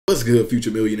What's good,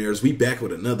 future millionaires? We back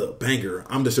with another banger.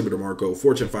 I'm DecemberDeMarco,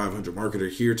 Fortune 500 marketer,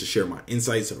 here to share my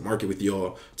insights to the market with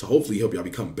y'all to hopefully help y'all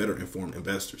become better informed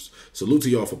investors. Salute to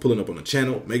y'all for pulling up on the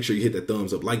channel. Make sure you hit that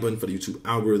thumbs up like button for the YouTube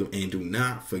algorithm, and do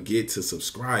not forget to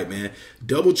subscribe, man.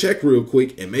 Double check real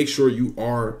quick and make sure you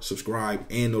are subscribed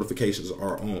and notifications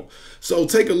are on. So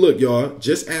take a look, y'all.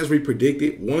 Just as we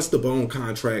predicted, once the bone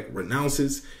contract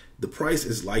renounces, the price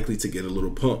is likely to get a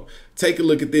little pump. Take a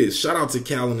look at this. Shout out to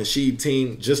Cal and the Shib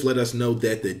team. Just let us know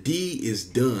that the D is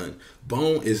done.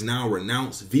 Bone is now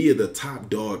renounced via the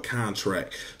top dog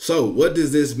contract. So what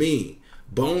does this mean?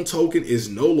 Bone token is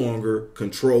no longer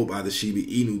controlled by the Shiba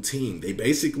Inu team. They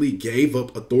basically gave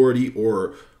up authority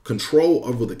or control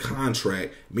over the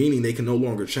contract, meaning they can no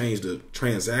longer change the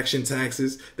transaction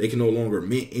taxes. They can no longer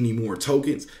mint any more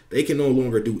tokens. They can no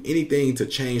longer do anything to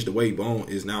change the way Bone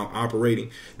is now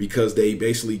operating because they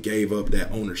basically gave up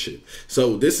that ownership.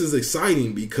 So this is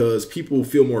exciting because people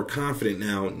feel more confident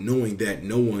now knowing that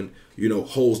no one,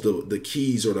 holds the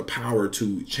keys or the power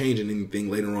to changing anything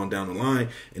later on down the line.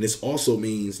 And this also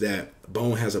means that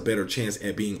Bone has a better chance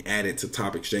at being added to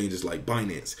top exchanges like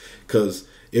Binance, because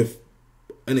if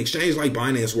an exchange like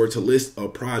Binance were to list a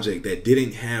project that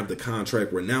didn't have the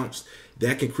contract renounced,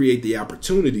 that can create the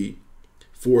opportunity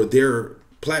for their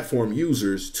platform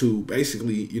users to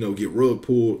basically, get rug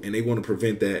pulled, and they want to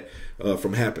prevent that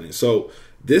from happening. So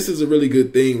this is a really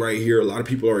good thing right here. A lot of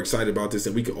people are excited about this,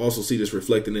 and we can also see this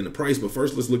reflected in the price. But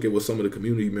first, let's look at what some of the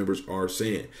community members are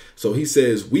saying. So he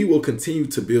says, we will continue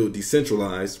to build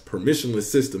decentralized, permissionless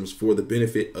systems for the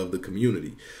benefit of the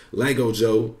community. Lago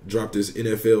Joe dropped this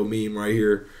NFL meme right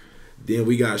here. Then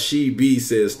we got Shib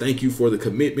says, thank you for the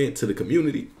commitment to the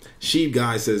community. Shib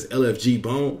Guy says, LFG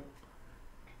Bone.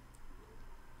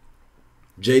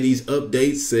 JD's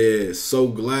update says, so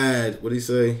glad, what did he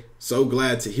say? So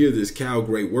glad to hear this, Cal.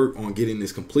 Great work on getting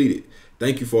this completed.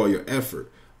 Thank you for all your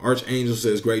effort. Archangel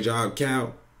says, great job,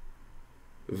 Cal.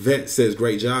 Vet says,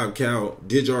 great job, Cal.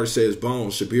 Dijar says, Bone,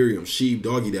 Shibarium, Shib,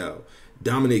 Doggy Dow.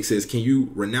 Dominic says, can you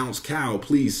renounce Cal,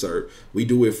 please, sir? We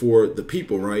do it for the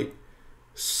people, right?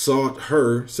 Sought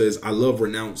Her says, I love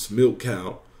renounce milk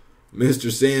cow.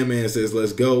 Mr. Sandman says,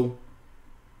 let's go.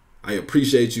 I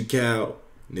appreciate you, Cal.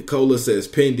 Nicola says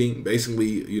pending,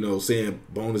 basically, saying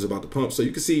Bone is about to pump. So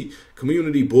you can see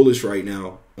community bullish right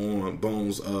now on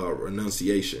Bone's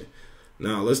renunciation.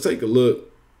 Now let's take a look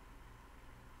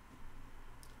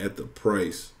at the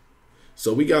price.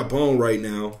 So we got Bone right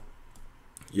now.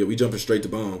 Yeah, we jumping straight to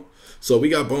Bone. So we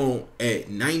got Bone at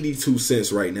 92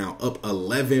 cents right now, up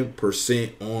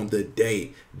 11% on the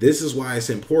day. This is why it's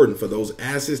important for those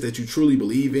assets that you truly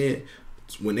believe in.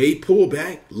 When they pull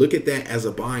back, look at that as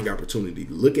a buying opportunity.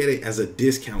 Look at it as a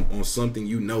discount on something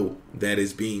that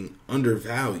is being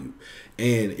undervalued.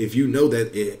 And if you know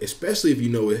that, especially if you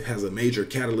know it has a major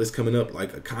catalyst coming up,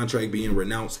 like a contract being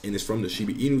renounced and it's from the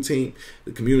Shiba Inu team,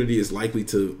 the community is likely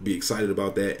to be excited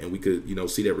about that, and we could,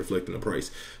 see that reflect in the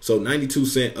price. So 92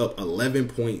 cent up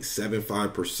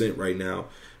 11.75% right now.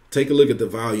 Take a look at the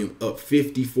volume, up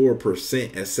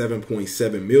 54% at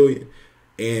 7.7 million.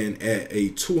 And at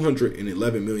a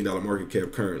 $211 million market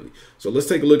cap currently. So let's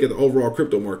take a look at the overall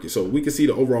crypto market. So we can see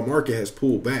the overall market has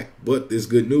pulled back, but this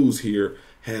good news here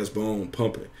has Bone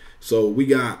pumping. So we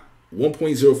got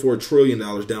 $1.04 trillion,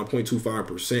 down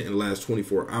 0.25% in the last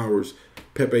 24 hours.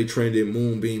 Pepe trending,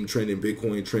 Moonbeam trending,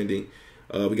 Bitcoin trending.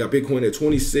 We got Bitcoin at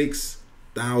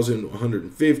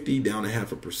 26,150, down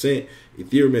 0.5%.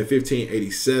 Ethereum at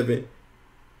 1587.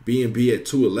 BNB at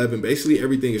 211. Basically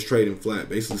everything is trading flat.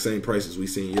 Basically the same prices we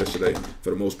seen yesterday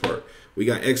for the most part. We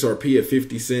got XRP at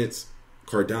 50 cents,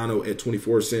 Cardano at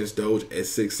 24 cents, Doge at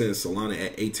 6 cents, Solana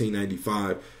at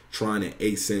 18.95, Tron at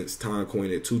 8 cents,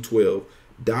 Timecoin at 212,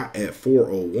 Dot at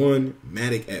 401,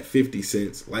 Matic at 50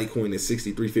 cents, Litecoin at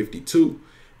 63.52,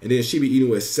 and then Shiba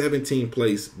Inu at 17th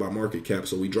place by market cap.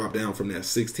 So we dropped down from that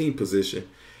 16th position,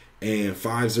 and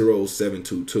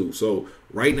 50722. So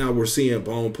right now we're seeing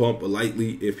Bone pump, but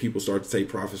likely if people start to take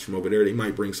profits from over there, they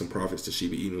might bring some profits to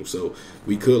Shiba Inu. So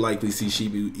we could likely see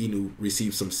Shiba Inu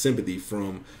receive some sympathy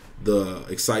from the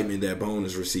excitement that Bone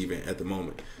is receiving at the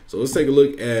moment. So let's take a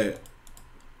look at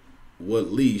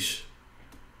what leash.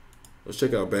 Let's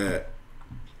check out Bad.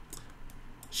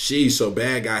 Sheesh, so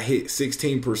Bad got hit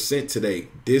 16% today.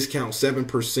 Discount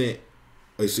 7%.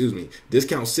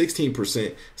 Discount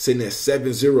 16%, sitting at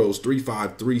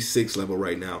 703536 level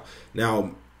right now.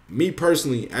 Now, me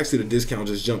personally, actually the discount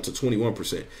just jumped to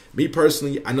 21%. Me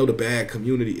personally, I know the Bad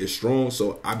community is strong,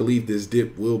 so I believe this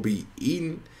dip will be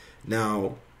eaten.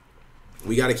 Now,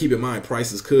 we got to keep in mind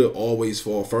prices could always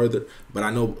fall further, but I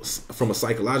know from a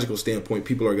psychological standpoint,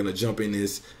 people are going to jump in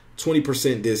this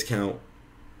 20% discount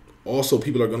Also,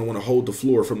 people are going to want to hold the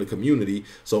floor from the community.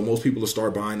 So most people will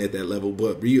start buying at that level.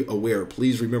 But be aware,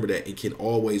 please remember that it can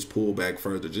always pull back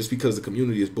further. Just because the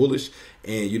community is bullish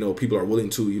and, you know, people are willing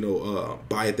to, you know,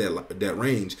 buy at that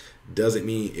range doesn't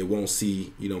mean it won't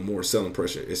see, you know, more selling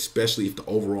pressure, especially if the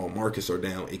overall markets are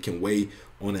down. It can weigh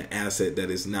on an asset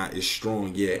that is not as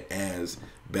strong yet as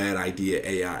bad idea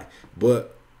AI.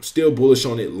 But still bullish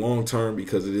on it long term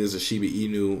because it is a Shiba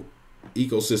Inu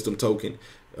ecosystem token.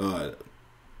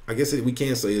 I guess we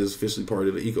can say it's officially part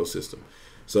of the ecosystem.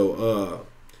 So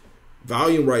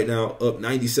volume right now up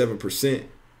 97%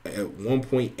 at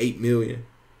 1.8 million,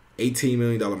 $18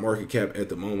 million market cap at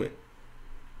the moment.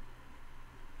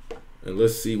 And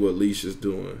let's see what Leash is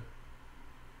doing.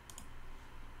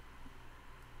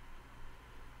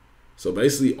 So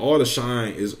basically all the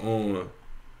shine is on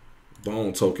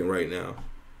Bone token right now.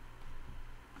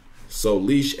 So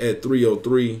Leash at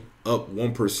 303, up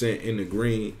 1% in the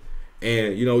green.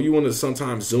 And, you know, you want to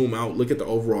sometimes zoom out, look at the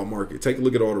overall market. Take a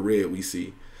look at all the red we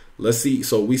see. Let's see.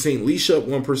 So we seen Leash up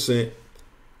 1%,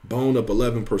 Bone up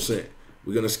 11%.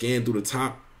 We're going to scan through the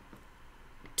top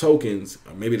tokens,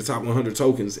 or maybe the top 100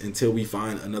 tokens, until we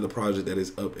find another project that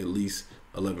is up at least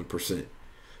 11%.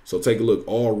 So take a look,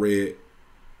 all red.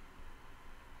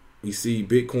 We see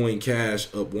Bitcoin Cash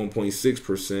up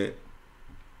 1.6%.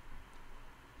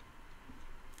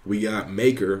 We got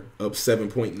Maker up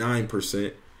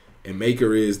 7.9%. And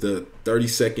Maker is the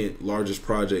 32nd largest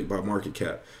project by market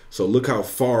cap. So look how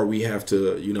far we have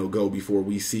to, you know, go before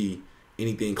we see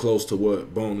anything close to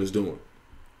what Bone is doing.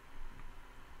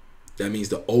 That means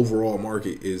the overall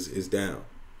market is down.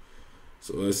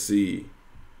 So let's see.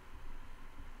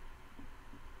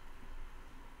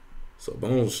 So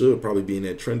Bone should probably be in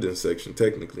that trending section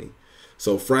technically.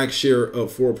 So Frac share up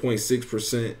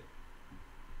 4.6%.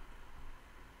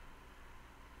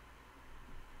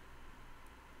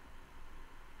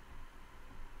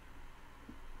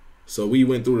 So we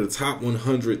went through the top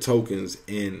 100 tokens,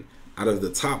 and out of the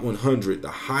top 100, the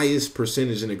highest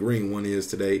percentage in the green one is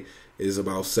today is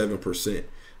about 7%.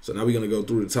 So now we're going to go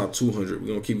through the top 200. We're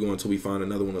going to keep going until we find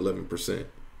another one 11%.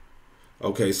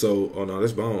 Okay, so, oh no,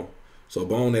 that's Bone. So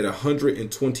Bone at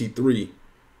 123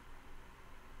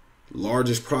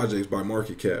 largest projects by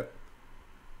market cap.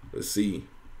 Let's see.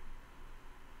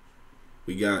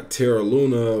 We got Terra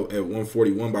Luna at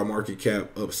 141 by market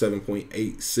cap, up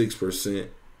 7.86%.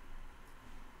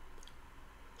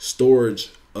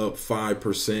 Storage up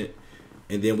 5%.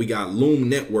 And then we got Loom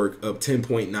Network up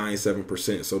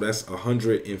 10.97%. So that's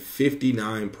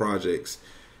 159 projects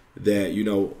that, you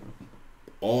know,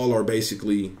 all are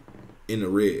basically in the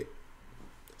red.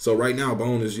 So right now,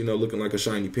 Bone is, you know, looking like a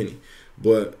shiny penny.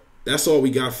 But that's all we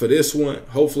got for this one.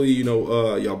 Hopefully, you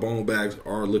know, y'all Bone bags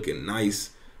are looking nice.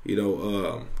 You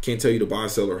know, can't tell you to buy,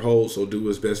 sell, or hold. So do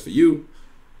what's best for you.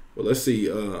 But let's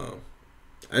see.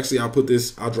 Actually, I'll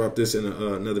drop this in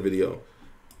another video.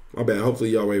 My bad.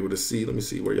 Hopefully y'all were able to see. Let me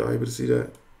see. Were y'all able to see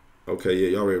that? Okay, yeah,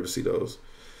 y'all were able to see those.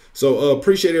 So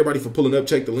appreciate everybody for pulling up.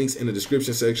 Check the links in the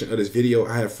description section of this video.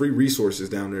 I have free resources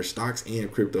down there, stocks and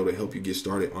crypto, to help you get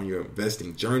started on your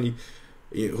investing journey.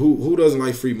 Who doesn't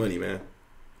like free money, man?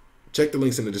 Check the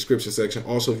links in the description section.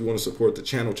 Also, if you want to support the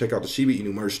channel, check out the Shiba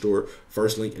Inu merch store.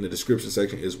 First link in the description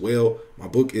section as well. My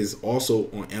book is also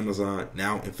on Amazon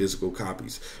now in physical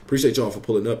copies. Appreciate y'all for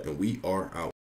pulling up, and we are out.